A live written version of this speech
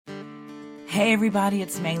Hey everybody,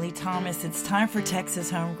 it's Maylee Thomas. It's time for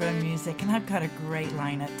Texas Homegrown Music, and I've got a great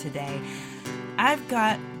lineup today. I've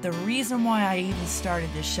got the reason why I even started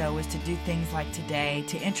this show is to do things like today,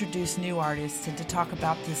 to introduce new artists and to talk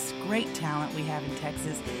about this great talent we have in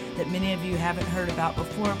Texas that many of you haven't heard about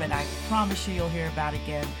before, but I promise you'll hear about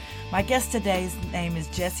again. My guest today's name is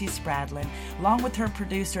Jessie Spradlin, along with her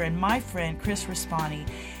producer and my friend Chris Respani.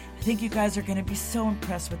 I think you guys are going to be so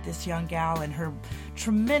impressed with this young gal and her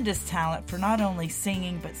tremendous talent for not only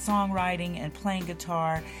singing but songwriting and playing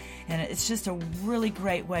guitar. And it's just a really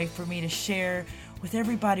great way for me to share with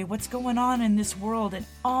everybody what's going on in this world and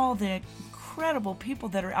all the incredible people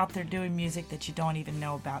that are out there doing music that you don't even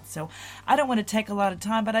know about. So I don't want to take a lot of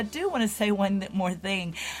time, but I do want to say one more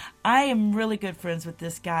thing. I am really good friends with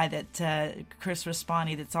this guy that Chris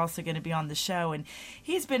Respani that's also going to be on the show, and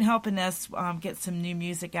he's been helping us get some new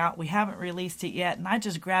music out. We haven't released it yet, and I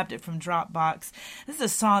just grabbed it from Dropbox. This is a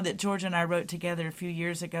song that Georgia and I wrote together a few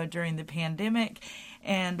years ago during the pandemic,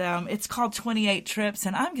 and it's called 28 Trips,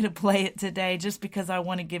 and I'm going to play it today just because I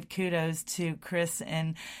want to give kudos to Chris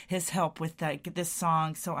and his help with this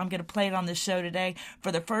song. So I'm going to play it on the show today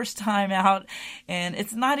for the first time out, and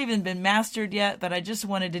it's not even been mastered yet, but I just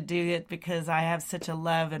wanted to do it because I have such a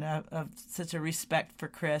love and such a respect for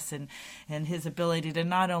Chris and his ability to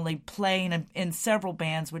not only play in several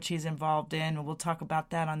bands, which he's involved in, and we'll talk about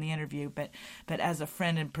that on the interview, but as a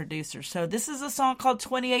friend and producer. So this is a song called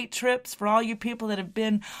 28 Trips for all you people that have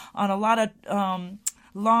been on a lot of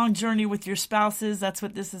long journey with your spouses. That's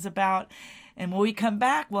what this is about. And when we come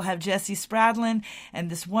back, we'll have Jessie Spradlin and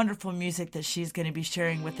this wonderful music that she's going to be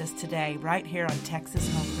sharing with us today, right here on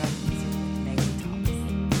Texas Homegrown Music with Maylee Thomas.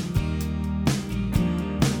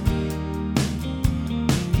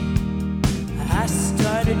 I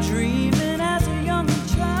started dreaming as a young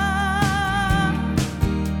child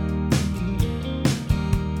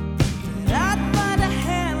that I'd find a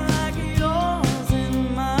hand like yours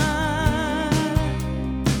in mine.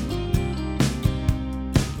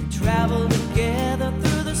 We traveled together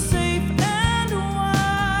through the safe and wild,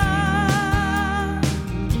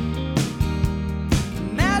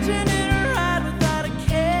 imagining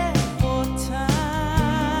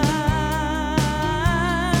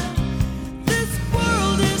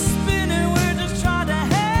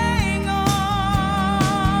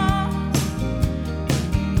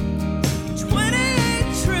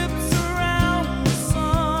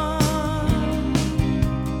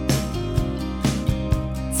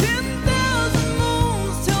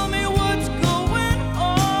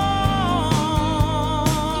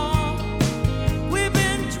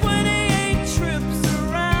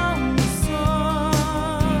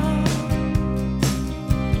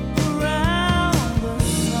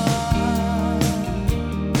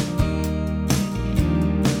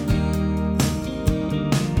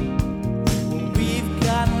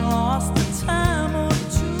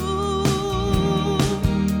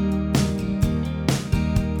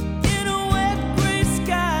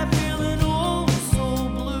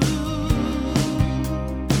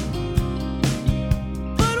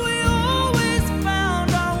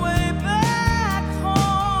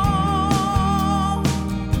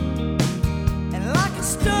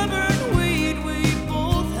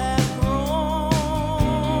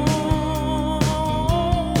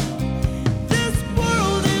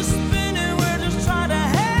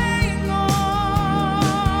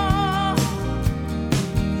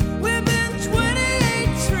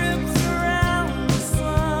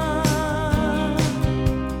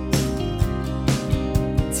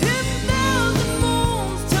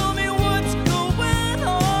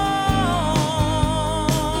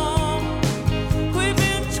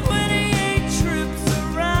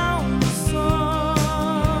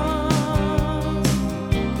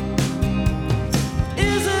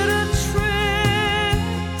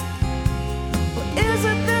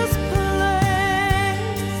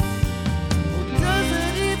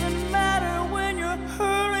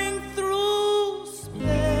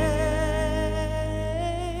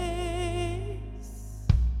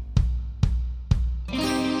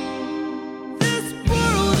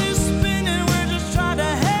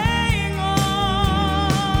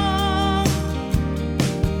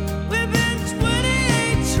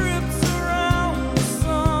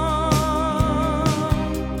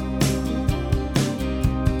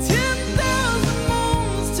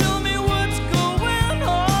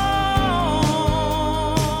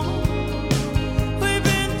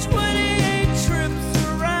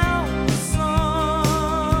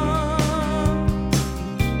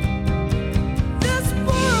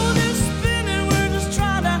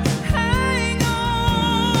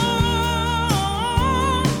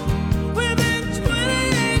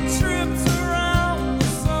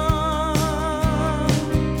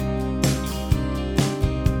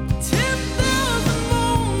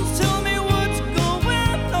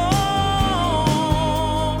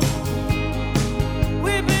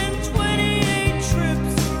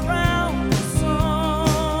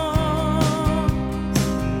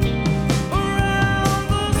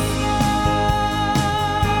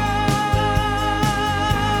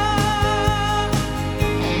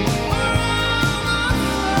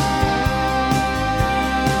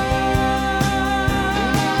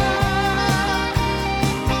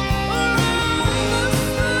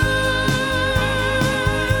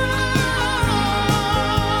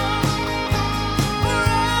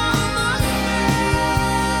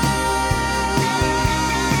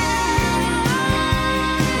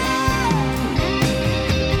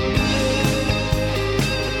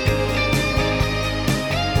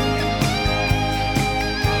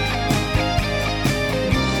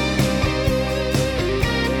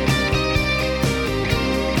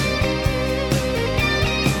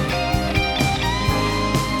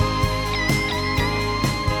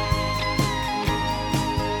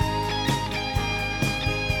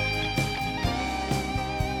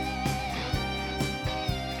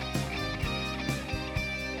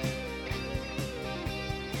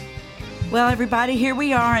Well, everybody, here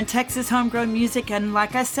we are on Texas Homegrown Music, and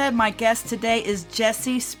like I said, my guest today is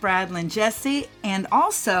Jessie Spradlin. Jessie, and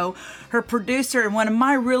also her producer and one of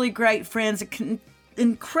my really great friends,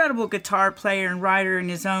 incredible guitar player and writer in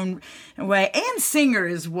his own way, and singer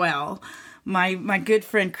as well, my good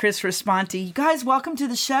friend Chris Responti. You guys, welcome to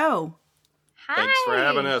the show. Hi. Thanks for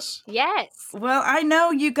having us. Yes. Well, I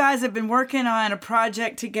know you guys have been working on a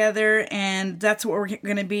project together, and that's what we're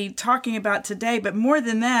going to be talking about today. But more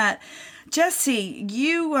than that, Jessie,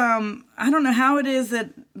 you, I don't know how it is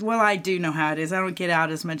that, well, I do know how it is. I don't get out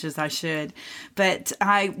as much as I should. But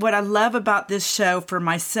what I love about this show for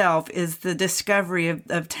myself is the discovery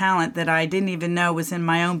of talent that I didn't even know was in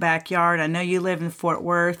my own backyard. I know you live in Fort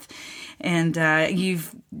Worth, and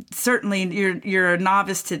you've certainly, you're a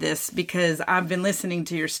novice to this because I've been listening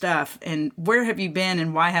to your stuff. And where have you been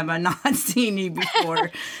and why have I not seen you before?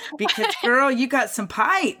 Because, girl, you got some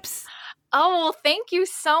pipes. Oh, well, thank you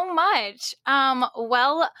so much.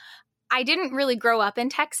 Well, I didn't really grow up in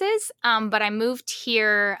Texas, but I moved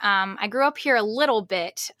here. I grew up here a little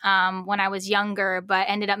bit when I was younger, but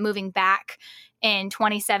ended up moving back in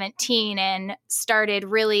 2017 and started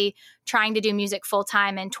really trying to do music full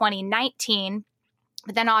time in 2019.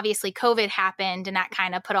 But then obviously COVID happened and that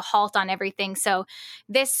kind of put a halt on everything. So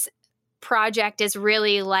this project is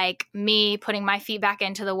really like me putting my feet back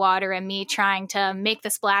into the water and me trying to make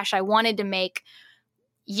the splash I wanted to make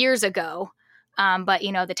years ago. But,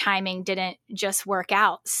 you know, the timing didn't just work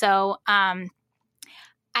out. So I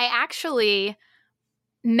actually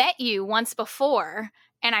met you once before,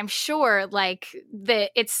 and I'm sure like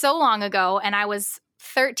that it's so long ago, and I was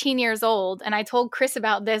 13 years old. And I told Chris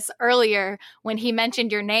about this earlier when he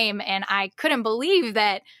mentioned your name, and I couldn't believe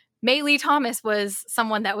that May Lee Thomas was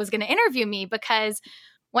someone that was going to interview me, because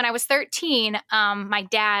when I was 13, my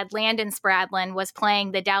dad, Landon Spradlin, was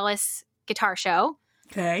playing the Dallas Guitar Show.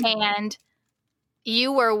 Okay. And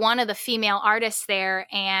you were one of the female artists there,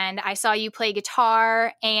 and I saw you play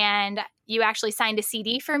guitar, and you actually signed a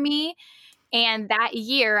CD for me. And that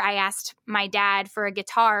year, I asked my dad for a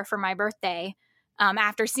guitar for my birthday.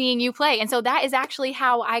 After seeing you play. And so that is actually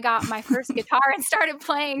how I got my first guitar and started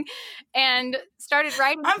playing and started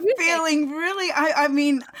writing I'm music. feeling really, I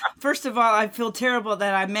mean, first of all, I feel terrible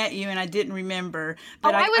that I met you and I didn't remember,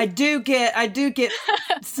 but I do get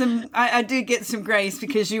some grace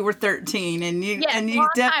because you were 13 and you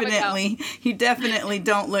definitely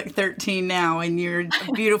don't look 13 now, and you're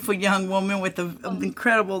a beautiful young woman with an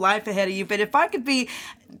incredible life ahead of you. But if I could be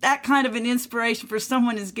that kind of an inspiration for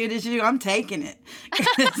someone as good as you, I'm taking it.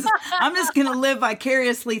 I'm just going to live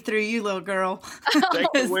vicariously through you, little girl. Take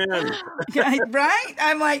the win. Right?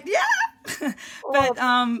 I'm like, yeah. But,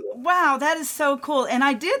 wow, that is so cool. And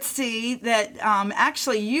I did see that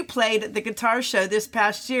actually you played at the guitar show this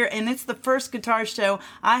past year, and it's the first guitar show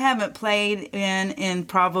I haven't played in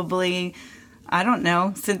probably, I don't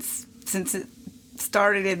know, since it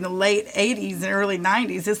started in the late 80s and early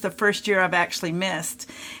 90s. It's the first year I've actually missed,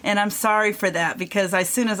 and I'm sorry for that, because as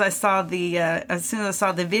soon as I saw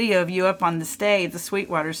the video of you up on the stage, the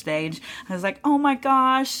Sweetwater stage, I was like, oh my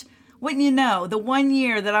gosh, wouldn't you know, the one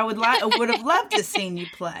year that I would have loved to seen you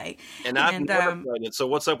play. And I've never played it, so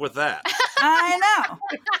what's up with that? I know.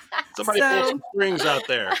 Somebody pull some strings out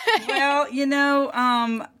there. Well, you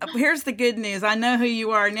know, here's the good news. I know who you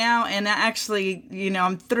are now, and actually, you know,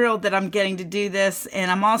 I'm thrilled that I'm getting to do this, and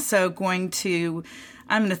I'm also going to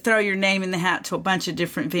throw your name in the hat to a bunch of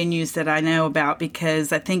different venues that I know about,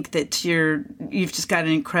 because I think that you've just got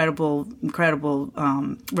an incredible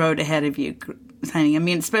road ahead of you, honey. I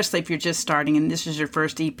mean, especially if you're just starting and this is your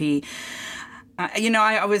first EP. You know,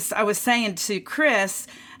 I was saying to Chris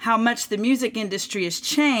how much the music industry has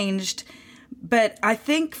changed, but I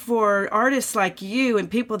think for artists like you and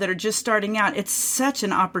people that are just starting out, it's such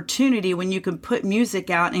an opportunity when you can put music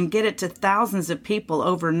out and get it to thousands of people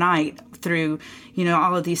overnight through, you know,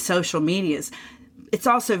 all of these social medias. It's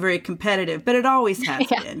also very competitive, but it always has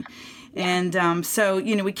been. And so,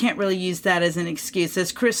 you know, we can't really use that as an excuse.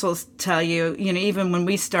 As Chris will tell you, you know, even when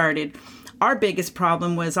we started, our biggest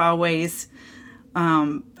problem was always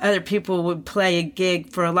other people would play a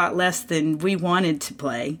gig for a lot less than we wanted to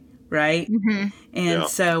play, right? Mm-hmm. And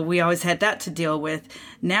so we always had that to deal with.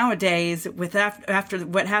 Nowadays, with after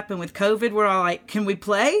what happened with COVID, we're all like, can we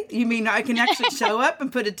play? You mean I can actually show up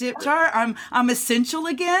and put a tip jar? I'm essential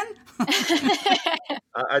again?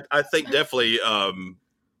 I think definitely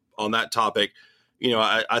on that topic, you know,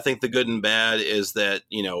 I think the good and bad is that,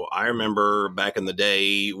 you know, I remember back in the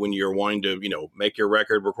day when you're wanting to, you know, make your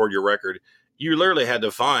record, record your record, you literally had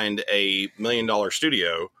to find $1 million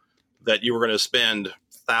studio that you were going to spend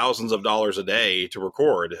thousands of dollars a day to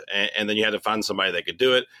record. And then you had to find somebody that could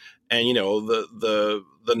do it. And the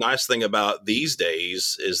nice thing about these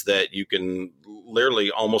days is that you can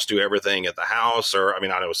literally almost do everything at the house, or I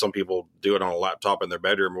mean, I know some people do it on a laptop in their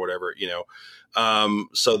bedroom or whatever,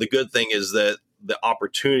 so the good thing is that the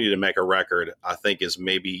opportunity to make a record, I think, is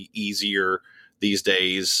maybe easier these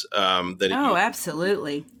days than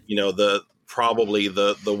absolutely. Probably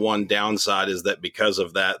the one downside is that because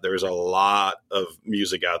of that, there's a lot of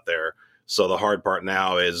music out there. So the hard part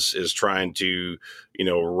now is trying to,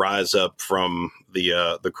 rise up from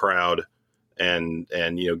the crowd and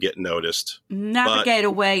get noticed. Navigate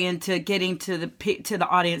a way into getting to the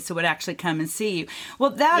audience that would actually come and see you. Well,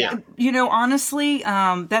 that honestly,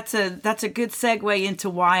 that's a good segue into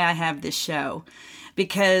why I have this show.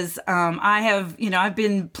 Because I've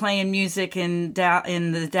been playing music in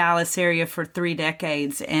the Dallas area for 3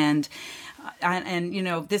 decades, and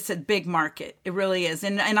this is a big market. It really is,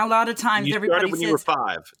 and a lot of times everybody started when says, you were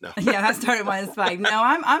 5. No. Yeah, I started when I was 5. No,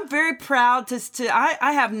 I'm very proud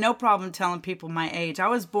I have no problem telling people my age. I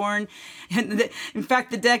was born, in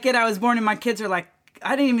fact, the decade I was born in, my kids are like,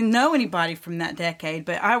 I didn't even know anybody from that decade,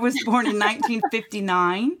 but I was born in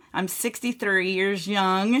 1959. I'm 63 years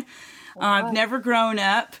young. I've never grown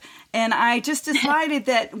up. And I just decided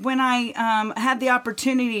that when I had the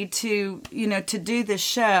opportunity to do this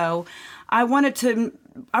show, I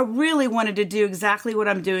really wanted to do exactly what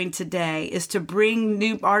I'm doing today, is to bring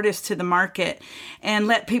new artists to the market and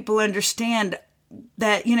let people understand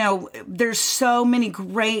that, there's so many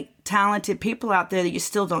great, talented people out there that you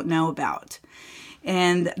still don't know about,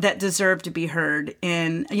 and that deserve to be heard.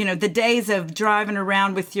 And, the days of driving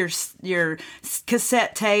around with your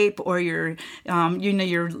cassette tape or your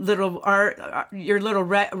little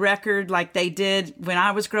record like they did when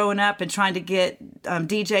I was growing up, and trying to get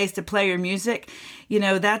DJs to play your music,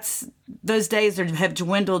 those days have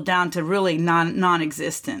dwindled down to really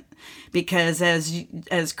non-existent. Because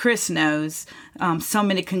as Chris knows, so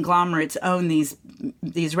many conglomerates own these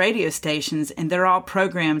radio stations, and they're all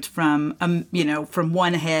programmed from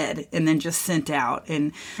one head and then just sent out.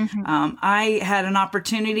 And I had an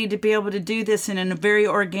opportunity to be able to do this in a very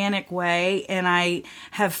organic way, and I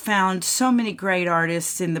have found so many great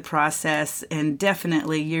artists in the process. And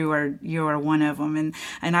definitely you are one of them.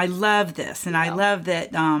 And I love this, and I love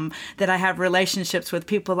that that I have relationships with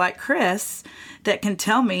people like Chris that can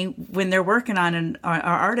tell me when they're working on an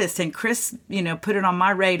artist. And Chris, put it on my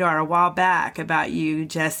radar a while back about you,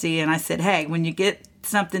 Jesse. And I said, hey, when you get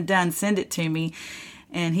something done, send it to me.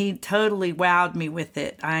 And he totally wowed me with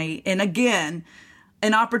it. And again,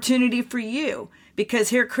 an opportunity for you, because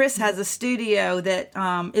here Chris has a studio that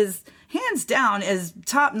is hands down as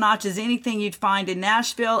top notch as anything you'd find in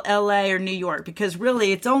Nashville, LA, or New York, because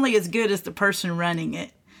really it's only as good as the person running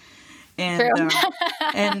it. And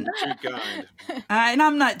and too kind. And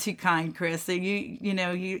I'm not too kind, Chris. So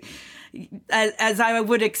you as I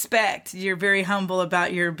would expect, you're very humble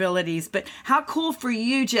about your abilities. But how cool for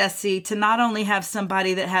you, Jesse, to not only have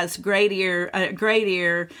somebody that has a great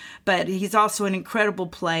ear, but he's also an incredible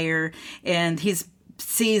player, and he's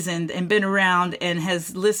seasoned and been around and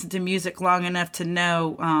has listened to music long enough to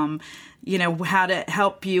know how to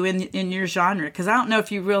help you in your genre. Because I don't know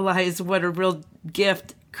if you realize what a real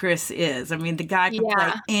gift Chris is. I mean, the guy can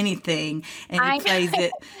play anything, and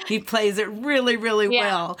he plays it really, really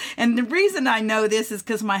well. And the reason I know this is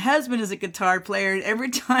because my husband is a guitar player, and every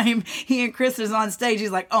time he and Chris is on stage,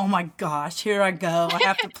 he's like, oh my gosh, here I go. I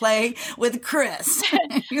have to play with Chris.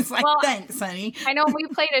 He's like, thanks, honey. I know when we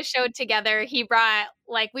played a show together, he brought,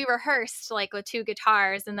 we rehearsed with 2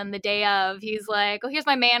 guitars, and then the day of, he's like, oh, here's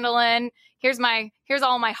my mandolin, here's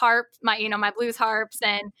all my harp, my blues harps,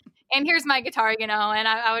 and here's my guitar, and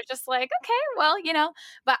I was just like, okay, well,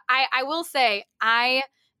 but I will say I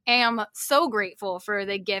am so grateful for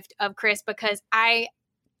the gift of Chris, because I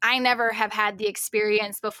never have had the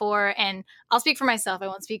experience before, and I'll speak for myself, I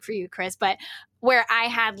won't speak for you, Chris, but where I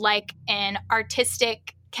had an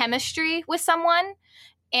artistic chemistry with someone.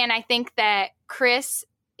 And I think that Chris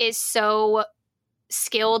is so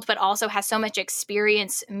skilled, but also has so much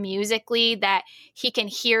experience musically that he can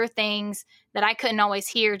hear things that I couldn't always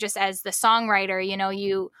hear just as the songwriter.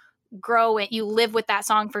 You grow it, you live with that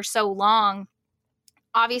song for so long.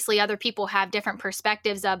 Obviously, other people have different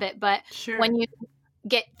perspectives of it, but when you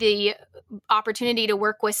get the opportunity to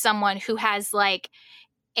work with someone who has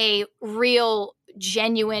a real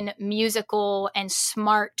genuine musical and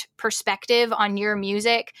smart perspective on your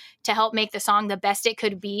music to help make the song the best it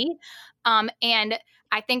could be. And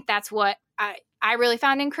I think that's what I really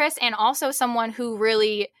found in Chris, and also someone who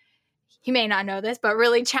really, you may not know this, but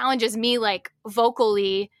really challenges me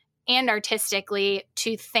vocally and artistically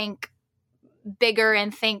to think bigger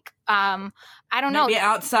and think I don't know. Maybe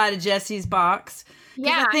outside of Jesse's box. 'Cause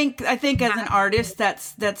Yeah. I think as an artist,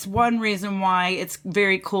 that's one reason why it's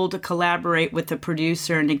very cool to collaborate with the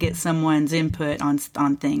producer and to get someone's input on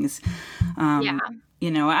things. Yeah. You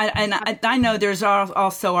know, I know there's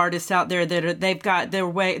also artists out there that they've got the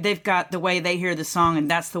way they hear the song, and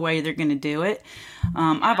that's the way they're going to do it.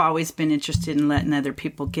 I've always been interested in letting other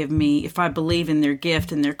people give me, if I believe in their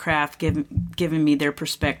gift and their craft, giving me their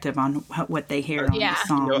perspective on what they hear on the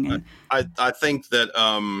song. You know, I think that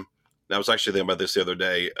I was actually thinking about this the other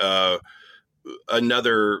day.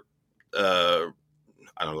 Another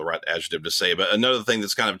I don't know the right adjective to say, but another thing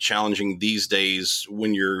that's kind of challenging these days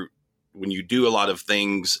when you do a lot of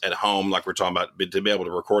things at home, like we're talking about, to be able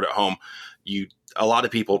to record at home, a lot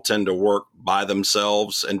of people tend to work by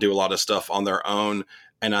themselves and do a lot of stuff on their own.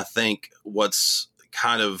 And I think what's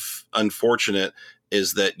kind of unfortunate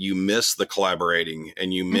is that you miss the collaborating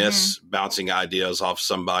and you miss bouncing ideas off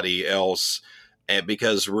somebody else. And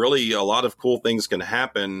because really a lot of cool things can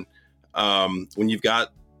happen when you've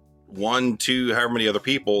got 1, 2, however many other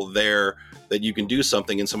people there that you can do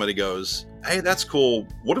something and somebody goes, hey, that's cool.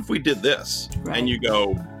 What if we did this? Right. And you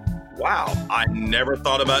go, wow, I never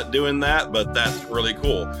thought about doing that, but that's really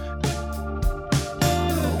cool.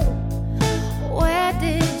 Where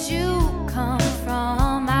did you come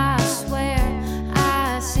from? I swear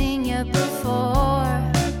I've seen you before.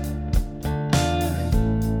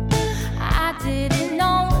 I didn't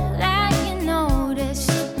know that you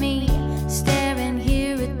noticed me staring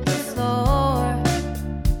here at the floor.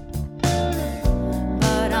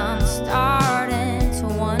 But I'm starting to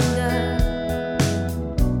wonder.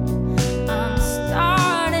 I'm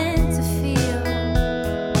starting to feel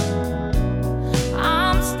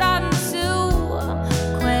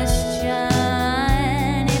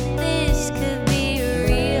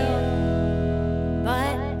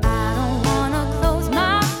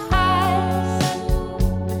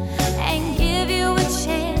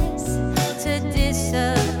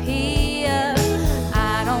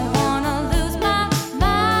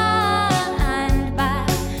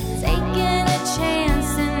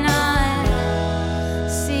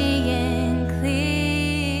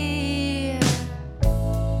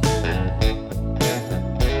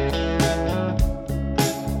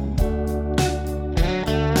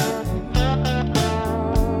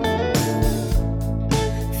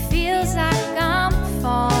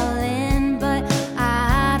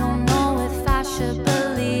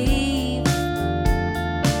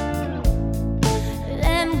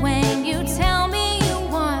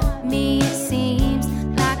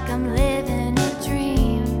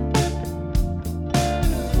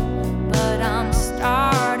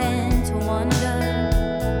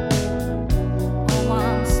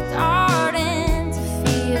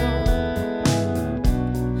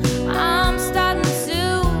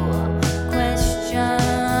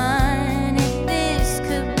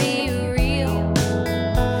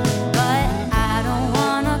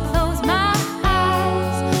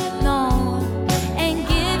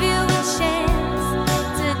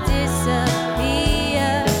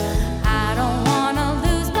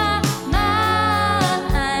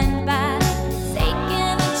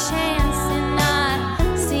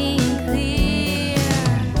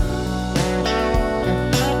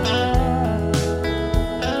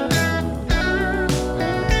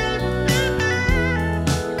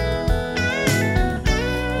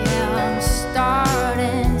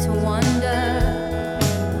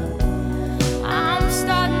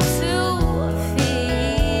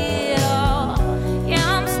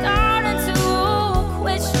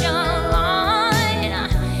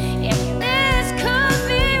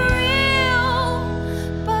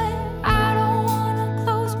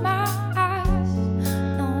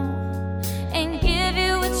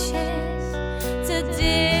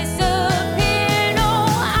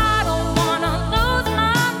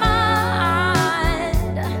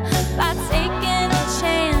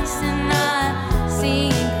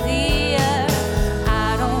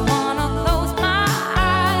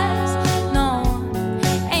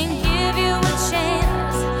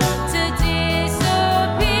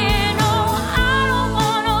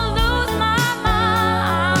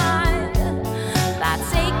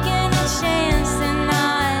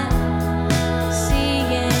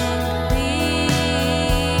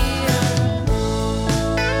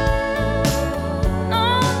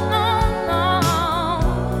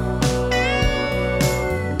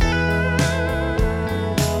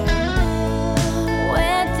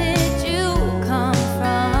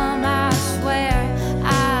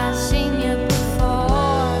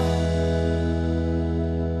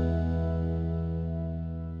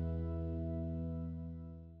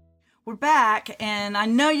We're back, and I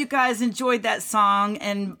know you guys enjoyed that song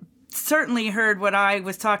and certainly heard what I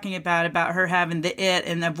was talking about her having the it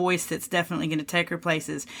and a voice that's definitely going to take her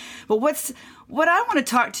places. But what I want to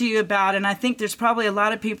talk to you about, and I think there's probably a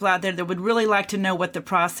lot of people out there that would really like to know what the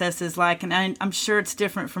process is like, and I'm sure it's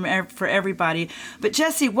different for everybody. But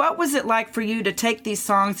Jesse, what was it like for you to take these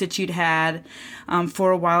songs that you'd had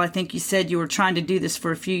for a while? I think you said you were trying to do this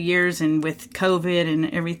for a few years, and with COVID and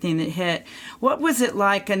everything that hit, what was it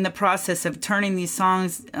like in the process of turning these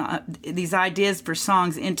songs, these ideas for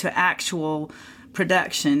songs into actual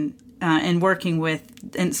production and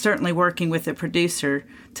certainly working with a producer?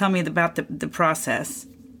 Tell me about the process.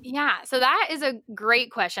 Yeah, so that is a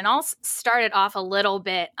great question. I'll start it off a little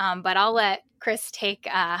bit, but I'll let Chris take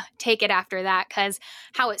it after that, because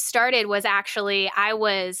how it started was actually I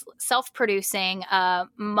was self-producing a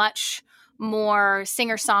much more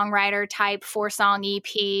singer-songwriter type 4-song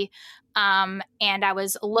EP, and I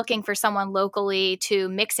was looking for someone locally to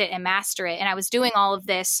mix it and master it, and I was doing all of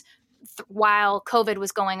this while COVID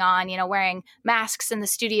was going on, wearing masks in the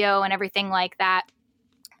studio and everything like that.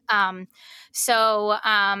 So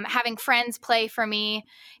having friends play for me.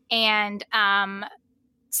 And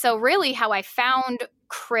so really how I found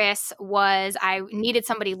Chris was I needed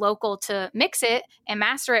somebody local to mix it and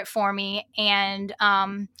master it for me. And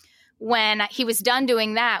when he was done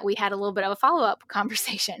doing that, we had a little bit of a follow-up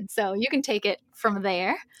conversation. So you can take it from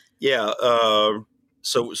there. Yeah.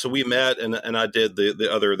 So we met and I did the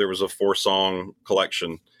other, there was a 4-song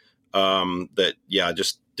collection that, I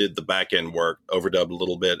just did the back end work, overdubbed a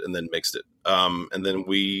little bit and then mixed it. And then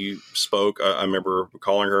we spoke. I remember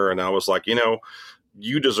calling her and I was like,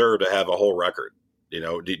 you deserve to have a whole record.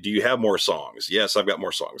 Do you have more songs? Yes, I've got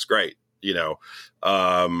more songs. Great.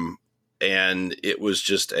 And it was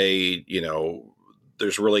just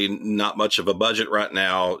there's really not much of a budget right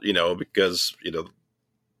now, because,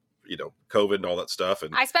 COVID and all that stuff.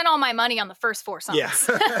 And I spent all my money on the first 4 songs. Yeah.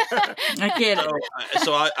 I get it.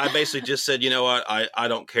 So I basically just said, you know what, I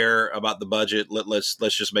don't care about the budget. Let's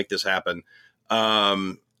just make this happen.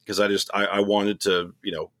 Cause I wanted to,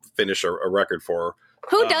 finish a record for her.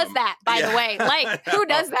 Who does that, by the way? Like, who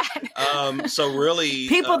does that? So really,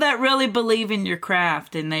 people that really believe in your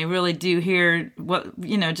craft and they really do hear what,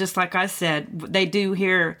 just like I said, they do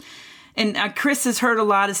hear. And Chris has heard a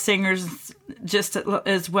lot of singers just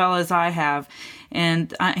as well as I have.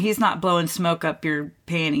 And he's not blowing smoke up your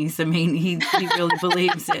panties. I mean, he really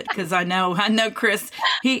believes it, because I know Chris,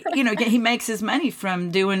 he makes his money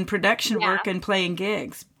from doing production work and playing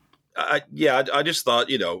gigs. I just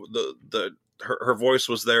thought, her voice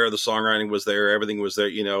was there, the songwriting was there, everything was there,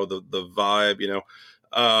 the vibe,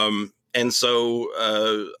 and so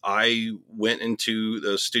I went into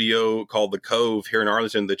the studio called The Cove here in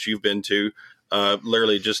Arlington that you've been to,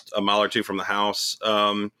 literally just a mile or two from the house.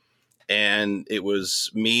 And it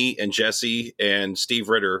was me and Jesse and Steve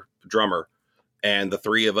Ritter, drummer, and the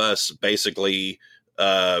 3 of us basically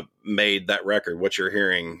made that record, what you're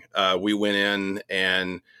hearing. We went in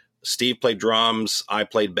and Steve played drums, I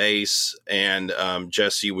played bass, and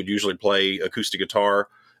Jesse would usually play acoustic guitar,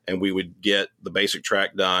 and we would get the basic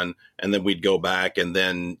track done, and then we'd go back and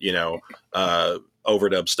then,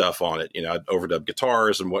 overdub stuff on it. I'd overdub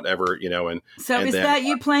guitars and whatever, and so and is then, that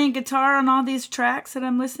you playing guitar on all these tracks that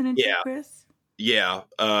I'm listening to, Chris? Yeah.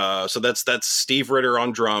 So that's Steve Ritter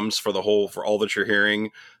on drums for all that you're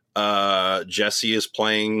hearing. Jesse is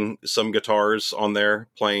playing some guitars on there,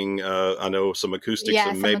 playing I know some acoustics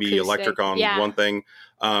and maybe acoustic, electric on one thing,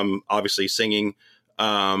 obviously singing,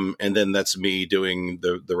 and then that's me doing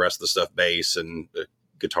the rest of the stuff, bass and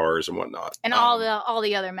guitars and whatnot, and all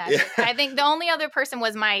the other magic. Yeah. I think the only other person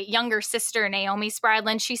was my younger sister, Naomi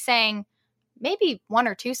Spradlin. She sang maybe 1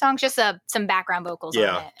 or 2 songs, just some background vocals on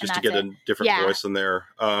it, just to get a different voice in there.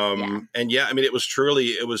 And I mean, it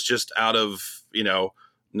was just out of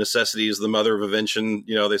necessity is the mother of invention,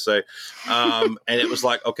 they say. And it was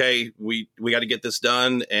like, okay, we got to get this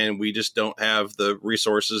done, and we just don't have the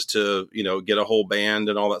resources to, get a whole band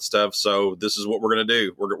and all that stuff. So this is what we're going to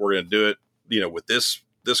do. We're going to do it, with this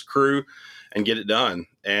crew and get it done.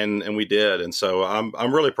 And we did. And so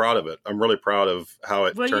I'm really proud of it. I'm really proud of how it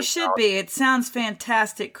turned out. Well, you should be. It sounds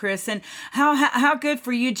fantastic, Chris. And how good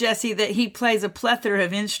for you, Jesse, that he plays a plethora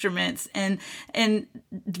of instruments and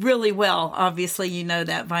really well. Obviously, you know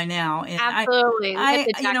that by now. And absolutely.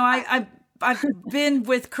 I've been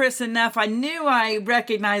with Chris enough. I knew I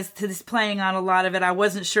recognized his playing on a lot of it. I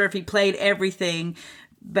wasn't sure if he played everything,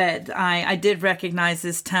 but I did recognize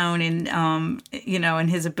his tone and, and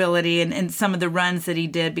his ability and some of the runs that he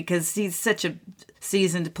did, because he's such a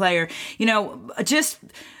seasoned player. Just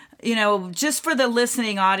just for the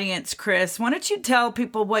listening audience, Chris, why don't you tell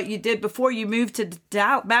people what you did before you moved to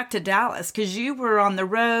back to Dallas? Because you were on the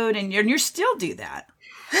road and you still do that.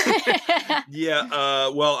 Yeah.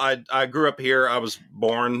 Well, I grew up here. I was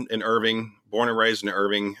born and raised in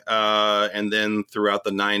Irving. And then throughout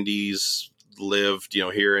the 90s, lived,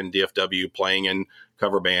 here in DFW playing in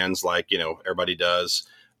cover bands like, everybody does.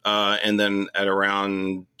 And then at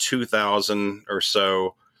around 2000 or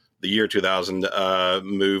so, the year 2000,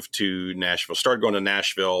 moved to Nashville, started going to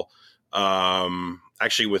Nashville,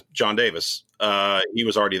 actually with John Davis. He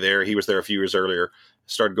was already there. He was there a few years earlier.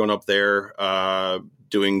 Started going up there,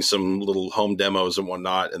 doing some little home demos and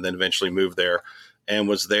whatnot, and then eventually moved there and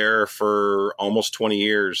was there for almost 20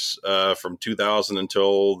 years, from 2000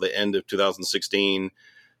 until the end of 2016.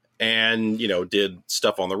 And, did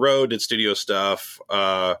stuff on the road, did studio stuff,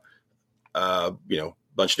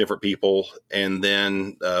 bunch of different people, and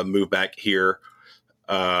then moved back here.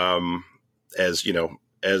 As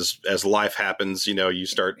life happens, you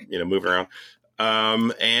start, moving around.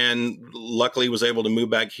 And luckily was able to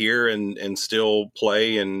move back here and still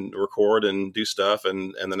play and record and do stuff.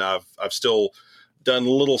 And then I've still done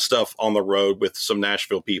little stuff on the road with some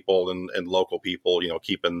Nashville people and local people,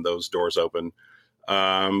 keeping those doors open.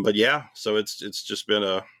 But yeah, so it's just been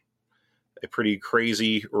a pretty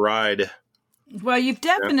crazy ride. Well, you've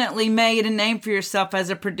definitely made a name for yourself as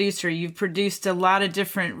a producer. You've produced a lot of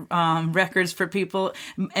different records for people.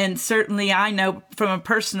 And certainly I know from a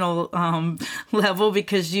personal level,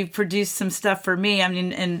 because you've produced some stuff for me. I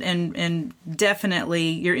mean, and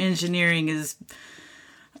definitely your engineering is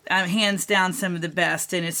hands down some of the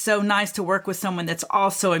best. And it's so nice to work with someone that's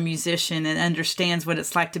also a musician and understands what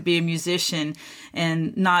it's like to be a musician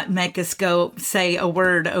and not make us go say a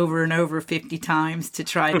word over and over 50 times to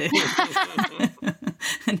try to.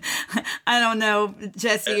 I don't know,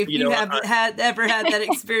 Jesse, if you have ever had that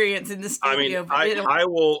experience in the studio.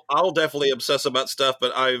 I'll definitely obsess about stuff,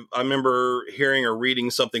 but I remember hearing or reading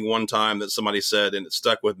something one time that somebody said, and it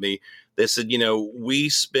stuck with me. They said, we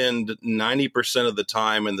spend 90% of the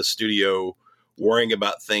time in the studio worrying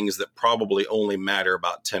about things that probably only matter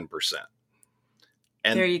about 10%.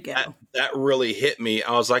 And there you go. That really hit me.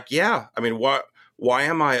 I was like, yeah, I mean, why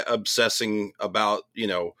am I obsessing about,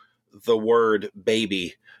 the word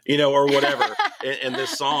baby, or whatever in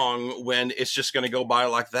this song when it's just going to go by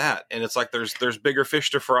like that? And it's like, there's bigger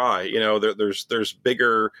fish to fry, there's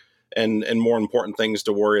bigger and more important things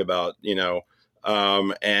to worry about,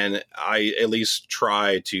 and I at least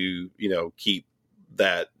try to, keep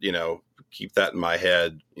that in my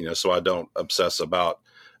head, so I don't obsess about,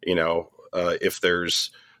 if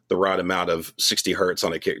there's the right amount of 60 hertz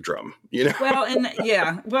on a kick drum, Well,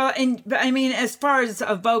 but I mean, as far as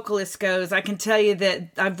a vocalist goes, I can tell you that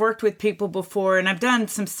I've worked with people before, and I've done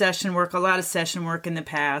some a lot of session work in the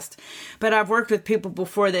past, but I've worked with people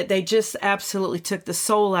before that they just absolutely took the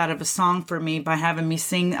soul out of a song for me by having me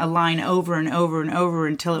sing a line over and over and over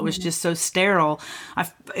until it was just so sterile.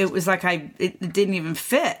 It was like it didn't even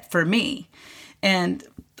fit for me. And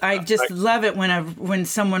I just love it when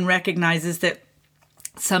someone recognizes that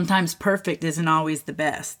sometimes perfect isn't always the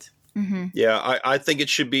best. Mm-hmm. Yeah, I think it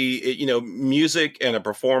should be, music and a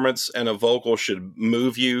performance and a vocal should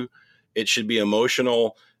move you. It should be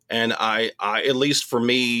emotional. And I at least for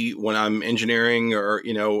me, when I'm engineering or,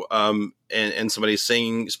 and somebody's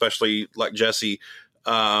singing, especially like Jesse,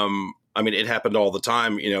 I mean, it happened all the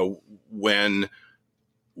time,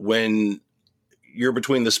 when you're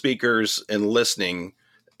between the speakers and listening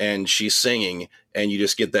and she's singing and you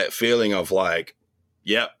just get that feeling of like,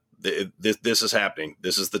 yep, this is happening.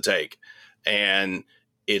 This is the take. And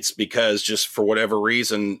it's because just for whatever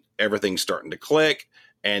reason, everything's starting to click.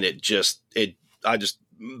 And the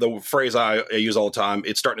phrase I use all the time,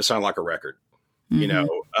 it's starting to sound like a record, and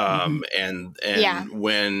yeah.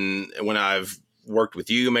 when I've worked with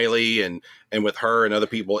you, Maylee, and with her and other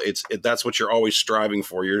people, that's what you're always striving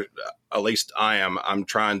for. At least I'm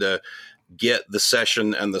trying to get the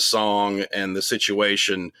session and the song and the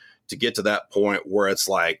situation to get to that point where it's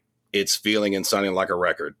like, it's feeling and sounding like a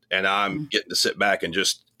record. And I'm getting to sit back and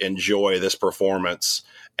just enjoy this performance.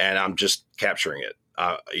 And I'm just capturing it.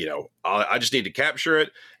 I just need to capture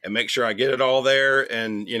it and make sure I get it all there.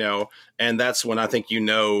 And, and that's when I think,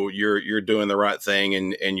 you're doing the right thing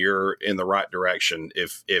and you're in the right direction.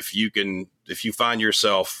 If you find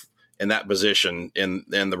yourself in that position in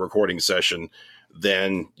the recording session,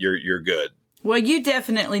 then you're good. Well, you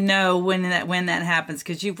definitely know when that happens,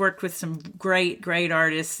 because you've worked with some great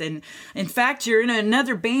artists, and in fact, you're in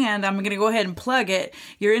another band. I'm going to go ahead and plug it.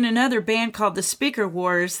 You're in another band called the Speaker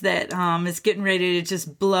Wars that is getting ready to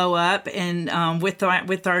just blow up, and with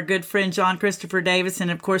our good friend John Christopher Davis,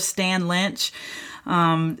 and of course Stan Lynch.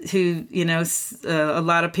 Who, a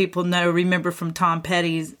lot of people remember from Tom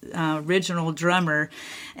Petty's original drummer.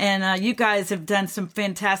 And you guys have done some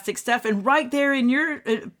fantastic stuff. And right there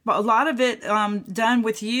in a lot of it done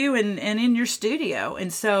with you and in your studio.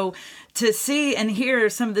 And so to see and hear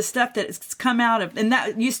some of the stuff that's come out of, and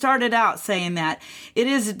that you started out saying that it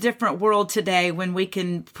is a different world today when we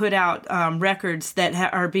can put out records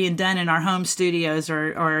that are being done in our home studios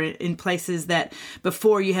or in places that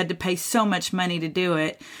before you had to pay so much money to do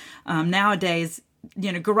it. Nowadays,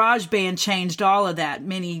 GarageBand changed all of that.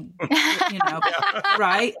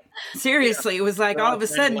 Right? Seriously, it was like all of a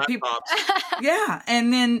sudden people, yeah.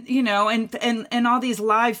 And then, and all these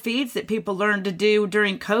live feeds that people learned to do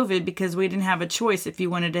during COVID because we didn't have a choice if you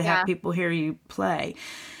wanted to have people hear you play.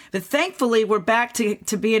 But thankfully, we're back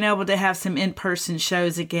to being able to have some in-person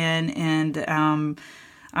shows again. And,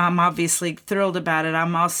 I'm obviously thrilled about it. I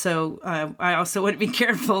also want to be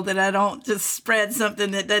careful that I don't just spread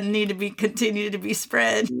something that doesn't need to continue to be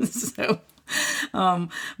spread. So,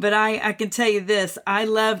 but I can tell you this: I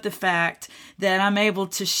love the fact that I'm able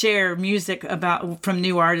to share music from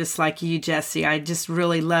new artists like you, Jesse. I just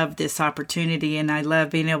really love this opportunity, and I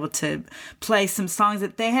love being able to play some songs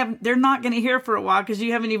that they're not going to hear for a while because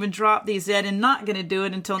you haven't even dropped these yet, and not going to do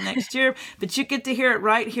it until next year. But you get to hear it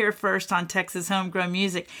right here first on Texas Homegrown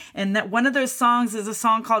Music. And that one of those songs is a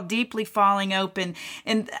song called "Deeply Falling Open."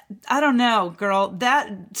 And I don't know, girl,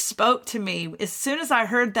 that spoke to me. As soon as I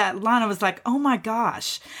heard that line, I was like, oh my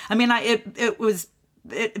gosh. I mean, I was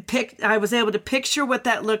able to picture what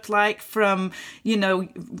that looked like from,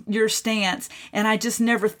 your stance. And I just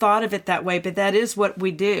never thought of it that way, but that is what we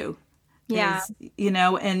do. Yeah.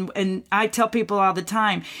 And I tell people all the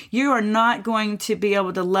time, you are not going to be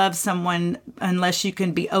able to love someone unless you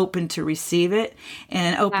can be open to receive it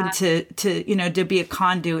and open to be a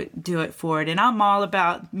conduit, do it for it. And I'm all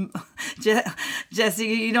about, Jesse,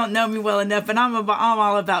 you don't know me well enough, but I'm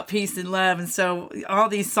all about peace and love. And so all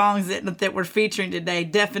these songs that we're featuring today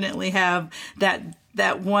definitely have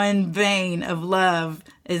that one vein of love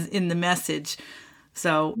is in the message.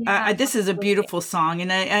 So this is a beautiful song,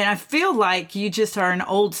 and I feel like you just are an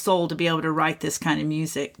old soul to be able to write this kind of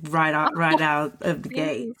music right out of the gate.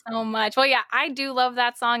 Thank you so much. Well, yeah, I do love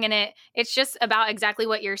that song, and it's just about exactly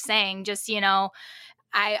what you're saying. Just,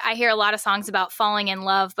 I hear a lot of songs about falling in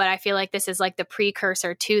love, but I feel like this is like the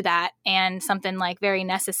precursor to that, and something like very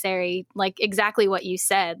necessary, like exactly what you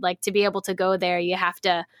said. Like to be able to go there, you have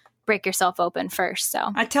to break yourself open first.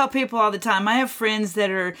 So I tell people all the time, I have friends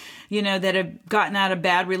that are, that have gotten out of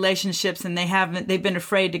bad relationships and they've been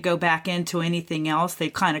afraid to go back into anything else.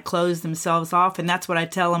 They've kind of closed themselves off. And that's what I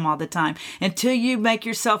tell them all the time. Until you make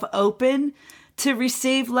yourself open to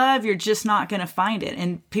receive love, you're just not going to find it.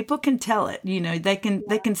 And people can tell it, they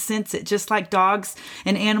can sense it, just like dogs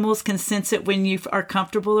and animals can sense it when you are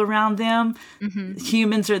comfortable around them. Mm-hmm.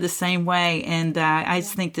 Humans are the same way. And I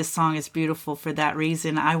just think this song is beautiful for that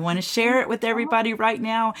reason. I want to share it with everybody right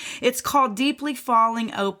now. It's called Deeply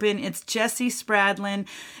Falling Open. It's Jessie Spradlin.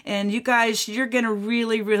 And you guys, you're going to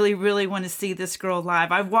really, really, really want to see this girl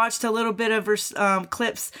live. I've watched a little bit of her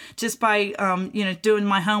clips just by, doing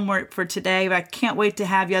my homework for today. I can't wait to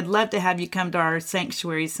have you. I'd love to have you come to our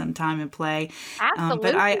sanctuary sometime and play.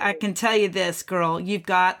 Absolutely. But I can tell you this, girl, you've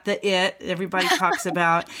got the it everybody talks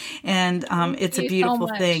about. And it's a beautiful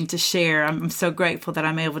thing to share. I'm so grateful that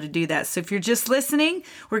I'm able to do that. So if you're just listening,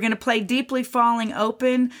 we're going to play Deeply Falling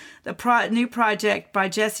Open, the new project by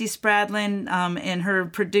Jessie Spradlin and her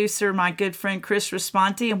producer, my good friend Chris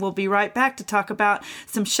Responti. And we'll be right back to talk about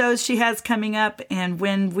some shows she has coming up and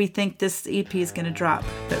when we think this EP is going to drop.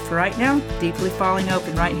 But for right now, Deeply Falling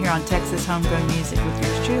Open right here on Texas Homegrown Music with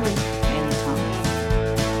yours truly, Annie Thomas.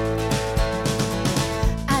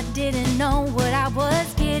 I didn't know what I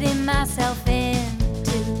was getting myself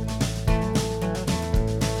into.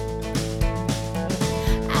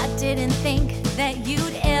 I didn't think that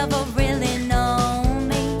you'd ever really know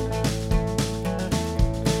me.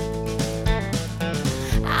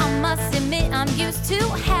 I must admit I'm used to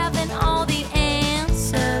having all the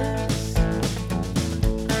answers.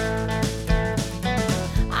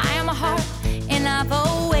 And I've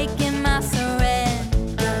awakened my surrender.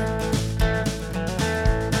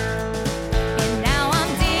 And now I'm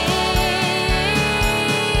deeply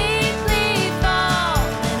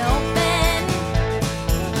falling open.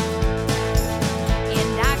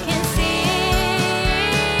 And I can see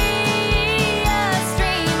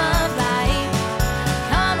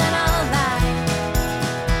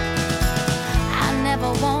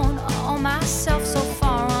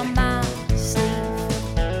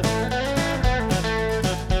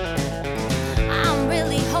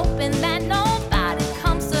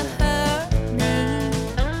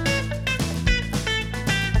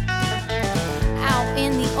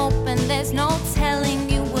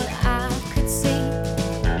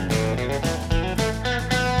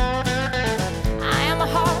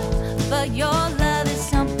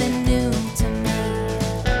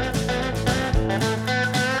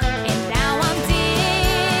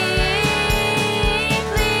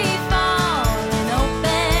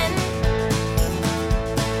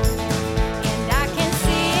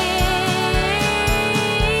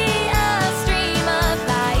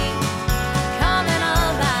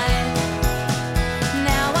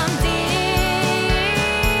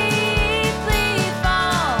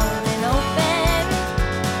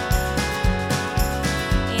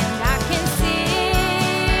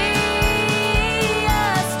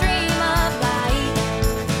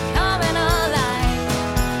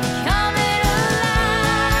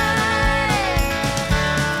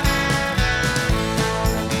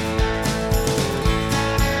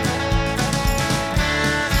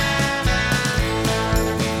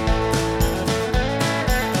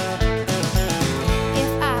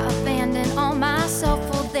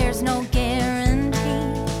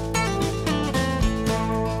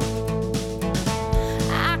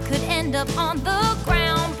up on the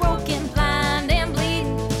ground, broken, blind, and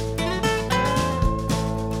bleeding.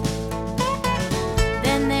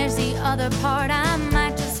 Then there's the other part, I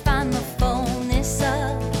might just find the fullness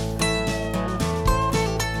of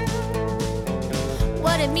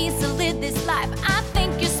what it means to live this life. I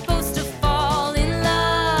think you're supposed to fall in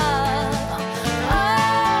love.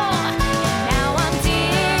 Oh, and now I'm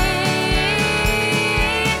deeply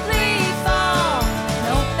falling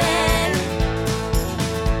open,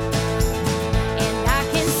 and I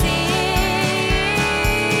can see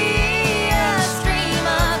a stream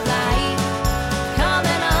of light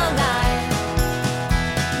coming alive.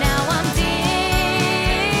 Now I'm deeply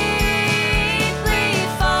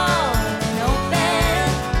falling open,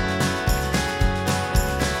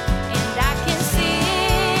 and I can see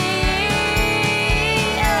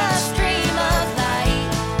a stream of light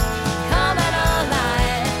coming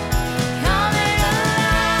alive, coming alive,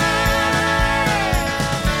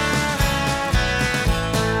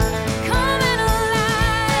 coming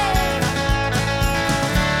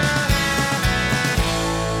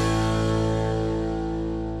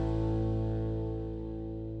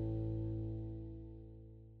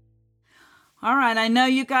All right, I know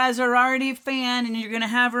you guys are already a fan, and you're going to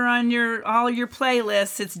have her on all your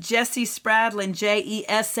playlists. It's Jessie Spradlin, Jesse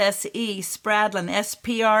Spradlin,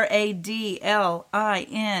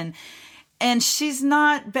 Spradlin. And she's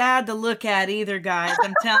not bad to look at either, guys.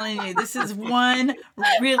 I'm telling you, this is one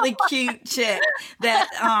really cute chick that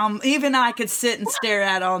even I could sit and stare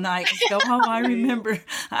at all night and go, oh,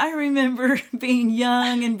 I remember being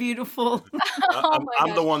young and beautiful.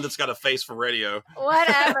 I'm the one that's got a face for radio.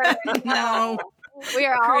 Whatever. No. We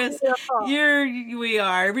are all Chris, beautiful. we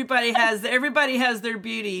are. Everybody has their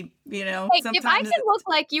beauty, you know. Hey, if I can look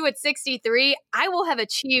like you at 63, I will have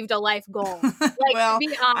achieved a life goal. Like, well, to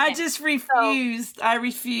be honest. I just refused. I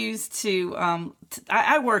refuse to.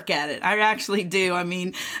 I work at it. I actually do. I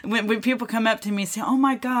mean, when people come up to me and say, "Oh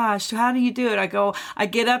my gosh, how do you do it?" I go, I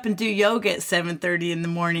get up and do yoga at 7:30 in the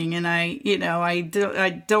morning, and I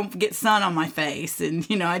don't get sun on my face, and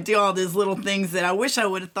I do all these little things that I wish I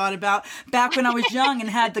would have thought about back when I was young and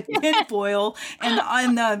had the tinfoil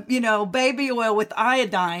and the baby oil with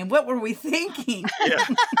iodine. What were we thinking? Yeah.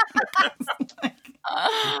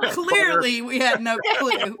 Clearly, we had no clue.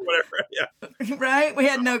 Whatever, yeah. Right? We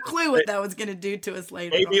had no clue what that was going to do to us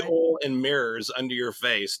later. Baby on. oil and mirrors under your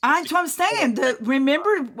face. That's what I'm saying.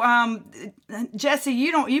 Remember, Jesse,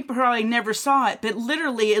 you probably never saw it, but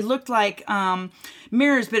literally it looked like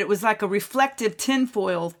mirrors, but it was like a reflective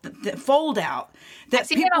tinfoil fold out that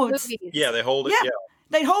people would. Yeah, they hold it. Yeah.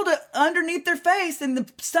 They'd hold it underneath their face, and the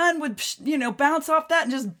sun would, bounce off that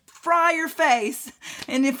and just fry your face.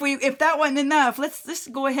 And if that wasn't enough, let's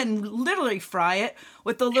go ahead and literally fry it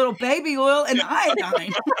with a little baby oil and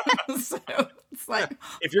iodine. So it's like,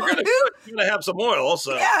 if you're gonna have some oil,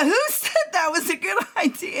 so yeah, who said that was a good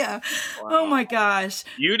idea? Wow. Oh my gosh,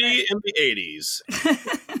 beauty in the 80s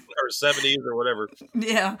or 70s or whatever.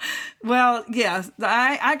 Yeah, well, yeah,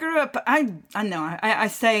 I grew up. I know I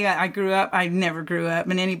say I grew up. I never grew up,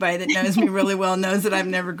 and anybody that knows me really well knows that I've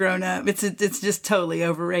never grown up. It's just totally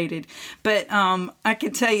overrated. But I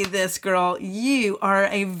can tell you this, girl, you are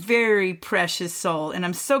a very precious soul, and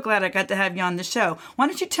I'm so glad I got to have you on the show. Why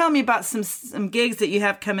don't you tell me about some gigs that you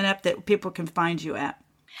have coming up that people can find you at?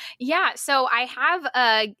 Yeah, so I have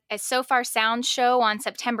a So Far Sound show on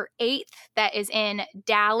September 8th that is in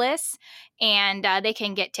Dallas, and they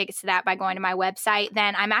can get tickets to that by going to my website.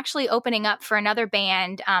 Then I'm actually opening up for another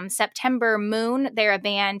band, September Moon. They're a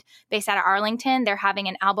band based out of Arlington. They're having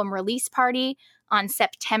an album release party on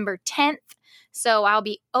September 10th, so I'll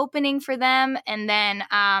be opening for them. And then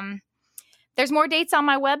there's more dates on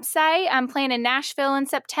my website. I'm playing in Nashville in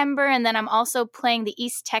September, and then I'm also playing the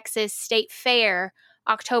East Texas State Fair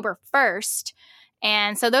October 1st.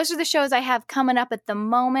 And so those are the shows I have coming up at the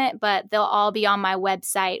moment, but they'll all be on my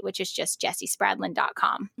website, which is just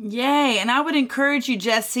jessiespradlin.com. Yay. And I would encourage you,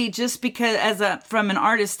 Jesse, just because from an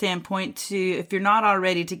artist standpoint, to, if you're not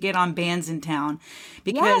already, to get on Bands in Town,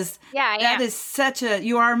 because that is such a,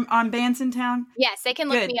 you are on Bands in Town? Yes, they can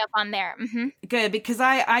look me up on there. Mm-hmm. Good, because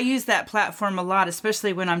I use that platform a lot,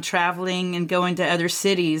 especially when I'm traveling and going to other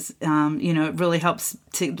cities. It really helps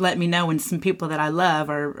to let me know when some people that I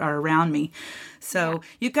love are around me. So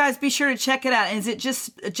you guys be sure to check it out. Is it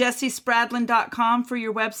just jessiespradlin.com for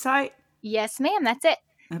your website? Yes, ma'am. That's it.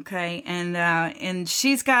 Okay. And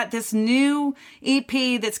she's got this new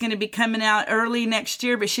EP that's going to be coming out early next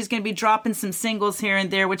year, but she's going to be dropping some singles here and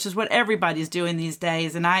there, which is what everybody's doing these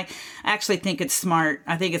days. And I actually think it's smart.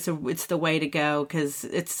 I think it's the way to go, because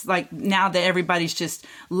it's like now that everybody's just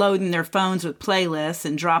loading their phones with playlists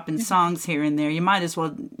and dropping songs here and there, you might as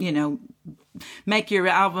well, make your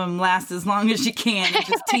album last as long as you can and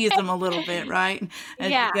just tease them a little bit, right?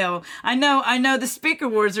 As you go. I know the speaker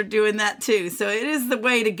wars are doing that too. So it is the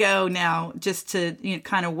way to go now, just to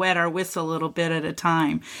kind of wet our whistle a little bit at a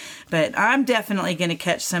time. But I'm definitely going to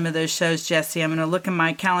catch some of those shows, Jesse. I'm going to look in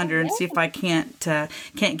my calendar and see if I can't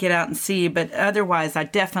get out and see you. But otherwise, I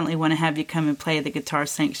definitely want to have you come and play the Guitar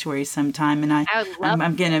Sanctuary sometime. And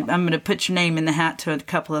I'm gonna put your name in the hat to a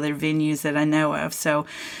couple other venues that I know of. So,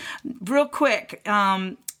 real quick,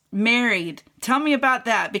 married. Tell me about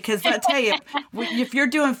that, because I tell you, if you're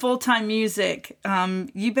doing full-time music,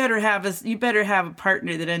 you better have a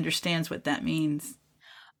partner that understands what that means.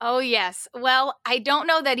 Oh, yes. Well, I don't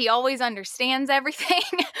know that he always understands everything,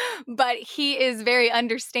 but he is very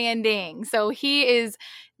understanding. So he is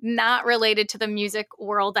not related to the music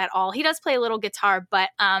world at all. He does play a little guitar, but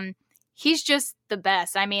he's just the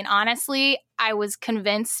best. I mean, honestly, I was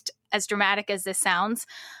convinced, as dramatic as this sounds,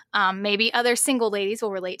 maybe other single ladies will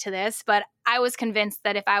relate to this, but I was convinced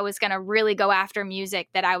that if I was going to really go after music,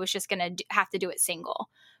 that I was just going to have to do it single,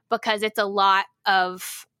 because it's a lot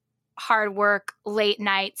of hard work, late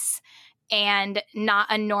nights, and not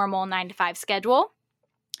a normal 9-to-5 schedule.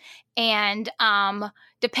 And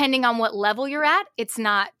depending on what level you're at, it's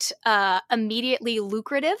not immediately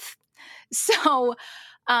lucrative. So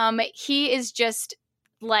he is just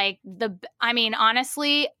like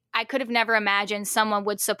honestly, I could have never imagined someone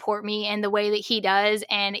would support me in the way that he does.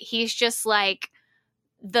 And he's just like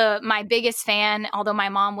my biggest fan, although my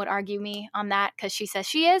mom would argue me on that because she says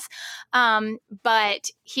she is. But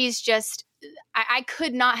he's just, I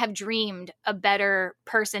could not have dreamed a better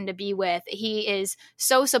person to be with. He is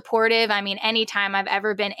so supportive. I mean, anytime I've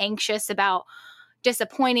ever been anxious about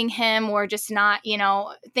disappointing him or just not,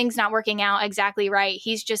 things not working out exactly right,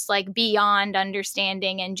 he's just like beyond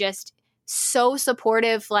understanding and just so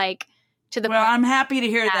supportive, like to the Well, I'm happy to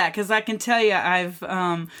hear that, because I can tell you I've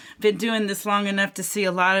been doing this long enough to see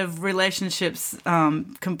a lot of relationships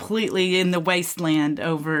completely in the wasteland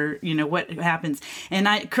over, what happens. And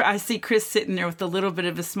I see Chris sitting there with a little bit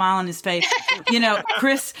of a smile on his face.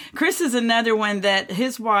 Chris is another one that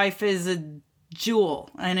his wife is a jewel.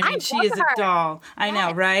 And I mean, she is a doll. I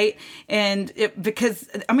know, right? And because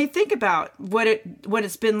think about what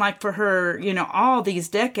it's been like for her, all these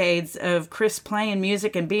decades of Chris playing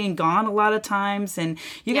music and being gone a lot of times. And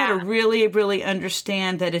you got to really, really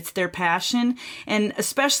understand that it's their passion. And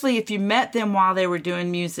especially if you met them while they were doing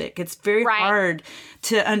music, it's very hard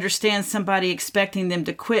to understand somebody expecting them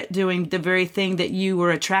to quit doing the very thing that you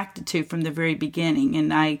were attracted to from the very beginning.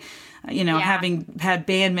 And having had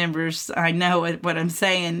band members, I know what I'm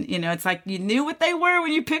saying. It's like you knew what they were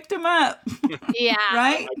when you picked them up. Yeah.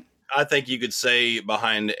 Right? I think you could say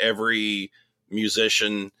behind every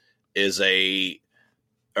musician is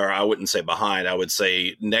or I wouldn't say behind, I would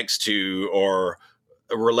say next to or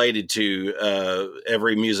related to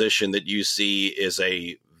every musician that you see is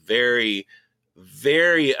a very,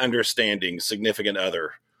 very understanding significant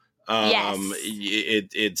other. Yes.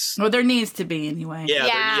 It's there needs to be anyway.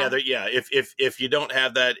 Yeah. If you don't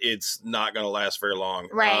have that, it's not going to last very long.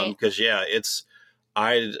 Right. Because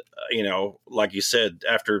like you said,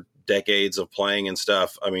 after decades of playing and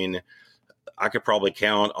stuff, I mean, I could probably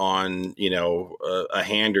count on, a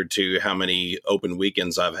hand or two how many open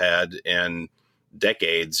weekends I've had in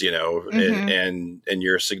decades, and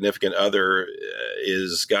your significant other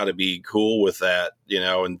is got to be cool with that,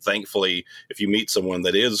 and thankfully if you meet someone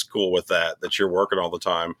that is cool with that you're working all the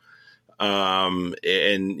time, and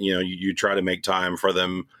you try to make time for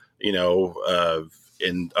them,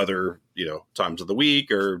 in other, times of the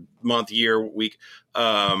week or month, year, week,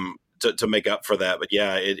 to make up for that. But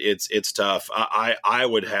it's tough. I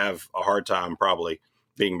would have a hard time probably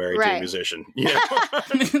being married to a musician.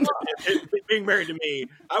 Being married to me,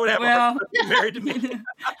 I would have a hard time being married to me.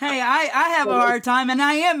 Hey, I have a hard time, and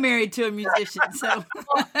I am married to a musician. So,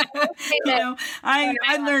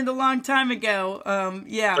 I learned a long time ago.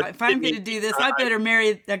 If I'm going to do this, I better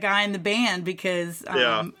marry a guy in the band, because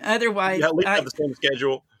otherwise, at least have the same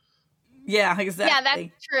schedule. Yeah, exactly. Yeah,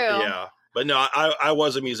 that's true. Yeah. But no, I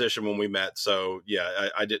was a musician when we met. So,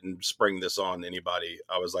 I didn't spring this on anybody.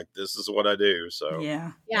 I was like, this is what I do. So,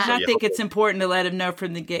 yeah. I think it's important to let them know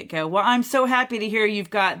from the get-go. Well, I'm so happy to hear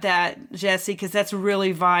you've got that, Jesse, because that's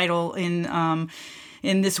really vital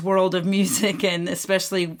in this world of music, and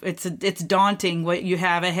especially it's daunting what you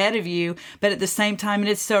have ahead of you, but at the same time,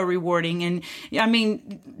 it's so rewarding. And I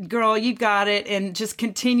mean, girl, you got it, and just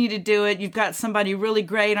continue to do it. You've got somebody really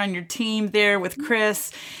great on your team there with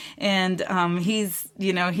Chris, and he's,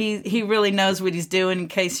 he really knows what he's doing, in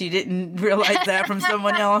case you didn't realize that from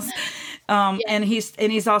someone else. And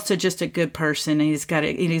he's also just a good person. He's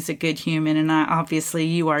a good human, and obviously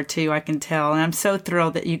you are too. I can tell, and I'm so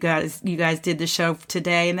thrilled that you guys did the show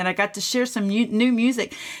today, and then I got to share some new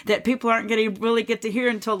music that people aren't going to really get to hear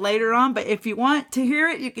until later on. But if you want to hear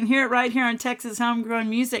it, you can hear it right here on Texas Homegrown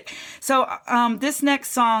Music. So this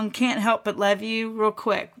next song, "Can't Help But Love You," real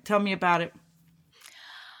quick, tell me about it.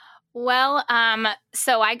 Well,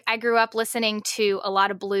 so I grew up listening to a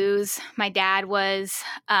lot of blues. My dad was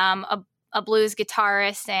a blues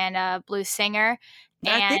guitarist and a blues singer.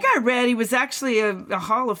 And I think I read he was actually a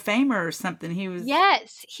Hall of Famer or something.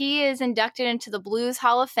 Yes, he is inducted into the Blues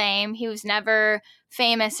Hall of Fame. He was never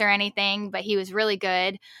famous or anything, but he was really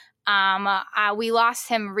good. We lost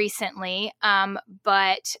him recently,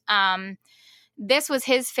 but this was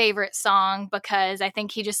his favorite song because I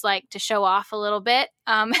think he just liked to show off a little bit.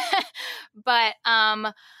 But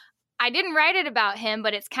I didn't write it about him,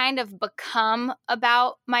 but it's kind of become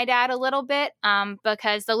about my dad a little bit,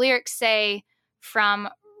 because the lyrics say, "From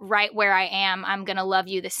right where I am, I'm going to love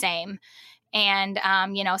you the same." And,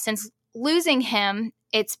 since losing him,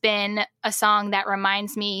 it's been a song that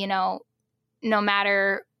reminds me, no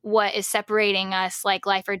matter what is separating us, like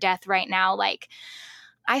life or death right now, like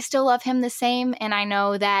I still love him the same. And I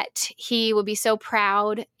know that he would be so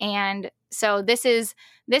proud. And so this is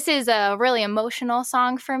a really emotional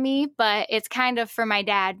song for me, but it's kind of for my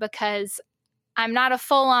dad because I'm not a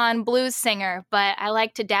full-on blues singer, but I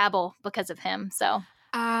like to dabble because of him. So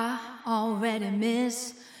I already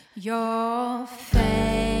miss your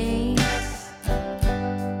face,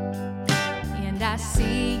 and I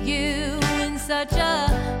see you in such a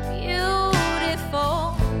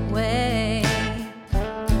beautiful way.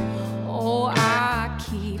 Oh, I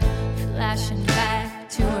keep flashing back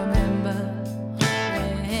to remember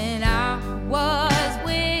when I was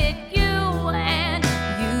with you and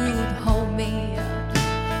you'd hold me up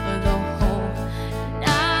the whole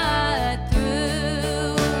night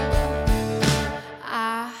through.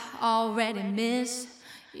 I already miss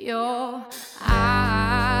your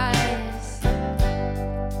eyes.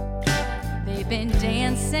 They've been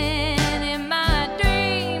dancing in my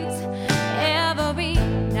dreams every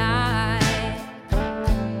night.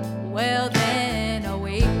 Well, then I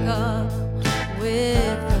wake up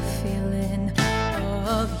with the feeling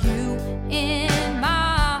of you in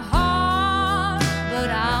my heart, but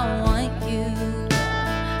I want you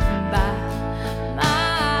by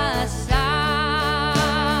my side.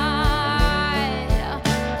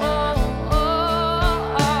 Oh,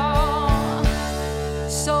 oh, oh.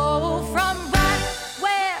 So from right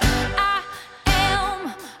where I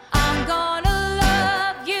am, I'm gonna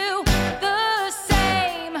love you the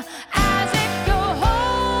same as if you're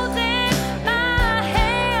holding my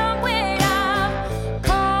hand when I'm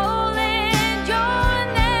calling your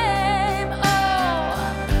name. Oh,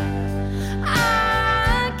 I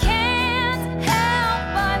can't help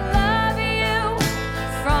but love you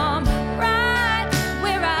from right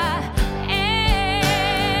where I am.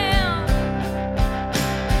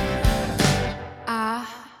 I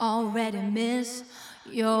already miss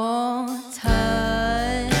your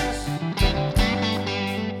touch.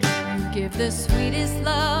 You give the sweetest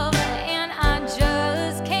love, and I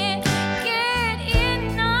just can't get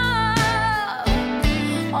enough.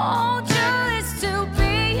 Oh, just to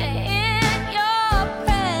be in your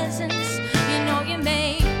presence, you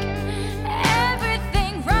make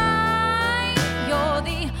everything right. You're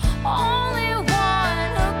the only one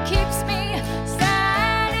who keeps me satisfied.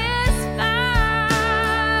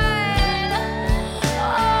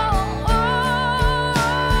 Oh,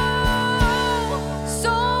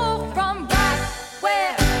 so from right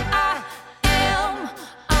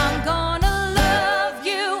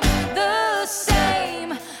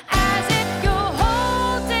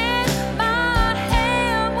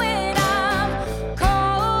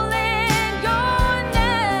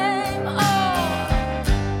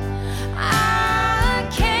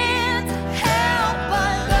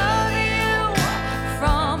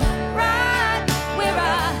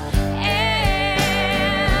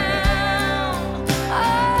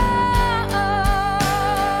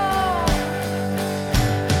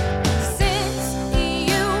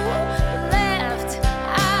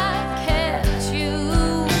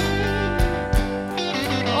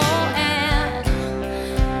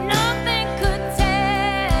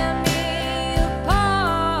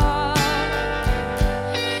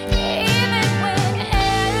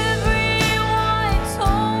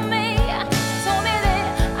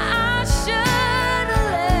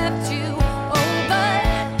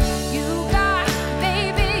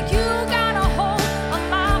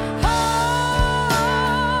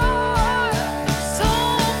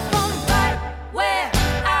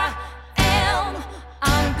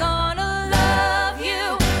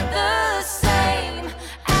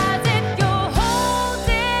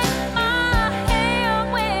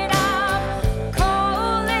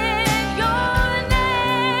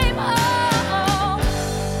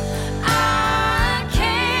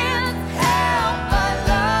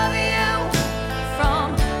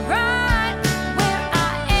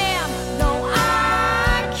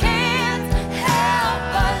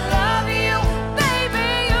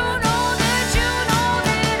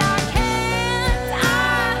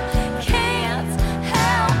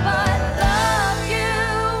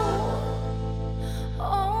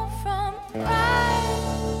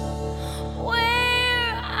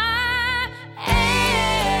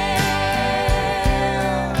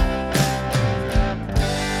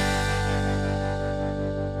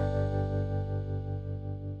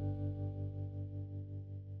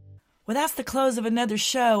Well, that's the close of another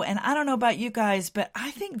show, and I don't know about you guys, but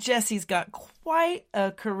I think Jessie's got quite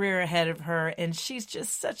a career ahead of her, and she's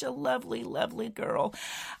just such a lovely, lovely girl.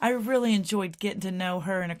 I really enjoyed getting to know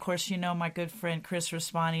her, and of course, you know my good friend Chris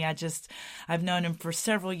Raspani. I've known him for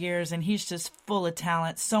several years, and he's just full of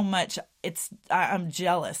talent, so much. I'm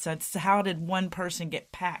jealous. How did one person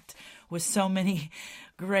get packed with so many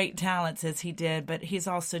great talents as he did? But he's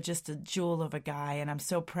also just a jewel of a guy, and I'm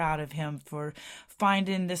so proud of him for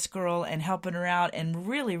finding this girl and helping her out and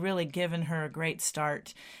really, really giving her a great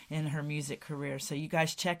start in her music career. So you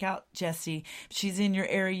guys check out Jessie. If she's in your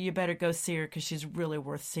area, you better go see her because she's really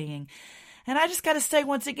worth seeing. And I just got to say,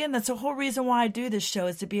 once again, that's the whole reason why I do this show,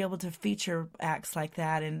 is to be able to feature acts like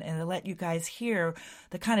that and to let you guys hear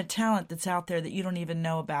the kind of talent that's out there that you don't even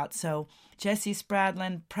know about. So, Jessie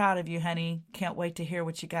Spradlin, proud of you, honey. Can't wait to hear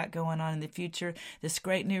what you got going on in the future. This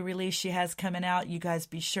great new release she has coming out. You guys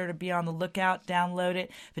be sure to be on the lookout, download it.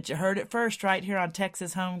 But you heard it first right here on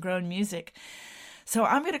Texas Homegrown Music. So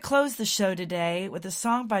I'm going to close the show today with a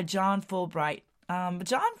song by John Fulbright.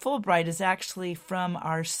 John Fulbright is actually from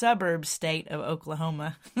our suburb state of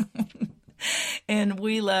Oklahoma. And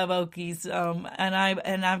we love Okies.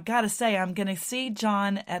 And I've got to say, I'm going to see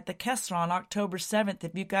John at the Kessler on October 7th.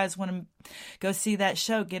 If you guys want to go see that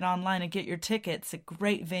show, get online and get your tickets. A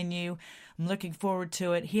great venue. I'm looking forward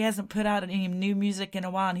to it. He hasn't put out any new music in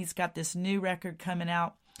a while, and he's got this new record coming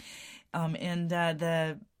out in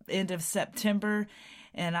the end of September.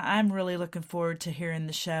 And I'm really looking forward to hearing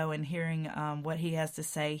the show and hearing what he has to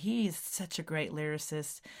say. He's such a great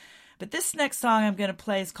lyricist. But this next song I'm going to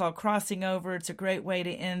play is called Crossing Over. It's a great way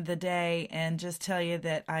to end the day and just tell you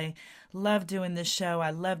that I love doing this show. I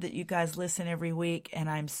love that you guys listen every week, and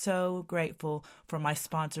I'm so grateful for my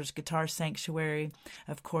sponsors, Guitar Sanctuary,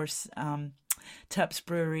 of course, Tups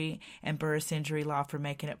Brewery, and Burris Injury Law for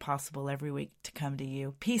making it possible every week to come to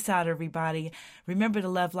you. Peace out, everybody. Remember to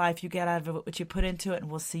love life. You get out of it what you put into it, and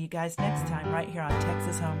we'll see you guys next time right here on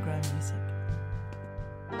Texas Homegrown Music.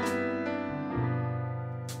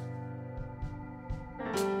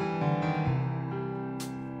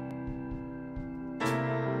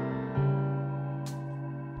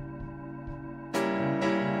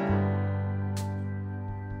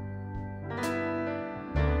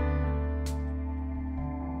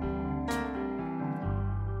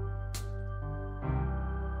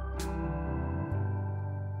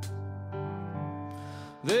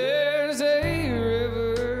 There's a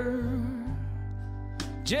river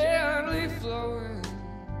gently flowing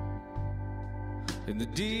in the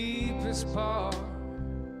deepest part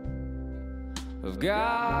of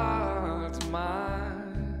God's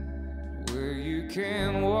mind, where you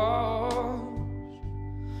can wash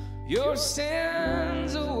your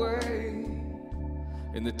sins away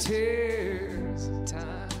in the tears of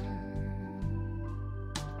time.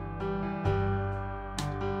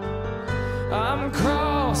 I'm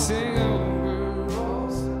crossing over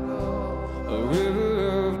a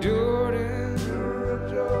river of Jordan.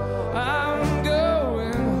 I'm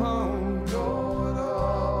going home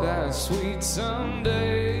that sweet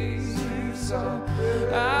someday.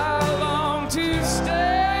 I long to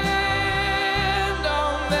stand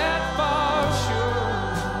on that far shore.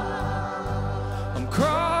 I'm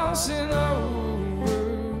crossing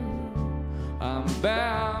over, I'm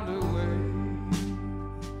bound away.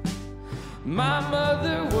 My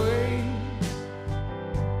mother waits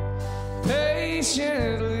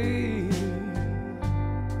patiently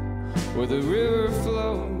where the river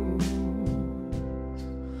flows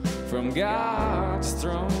from God's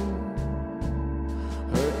throne.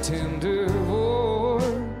 Her tender voice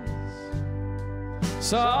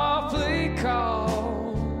softly calls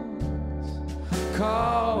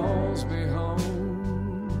me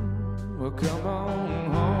home. Well, come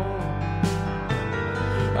on home.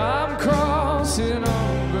 I'm crossing over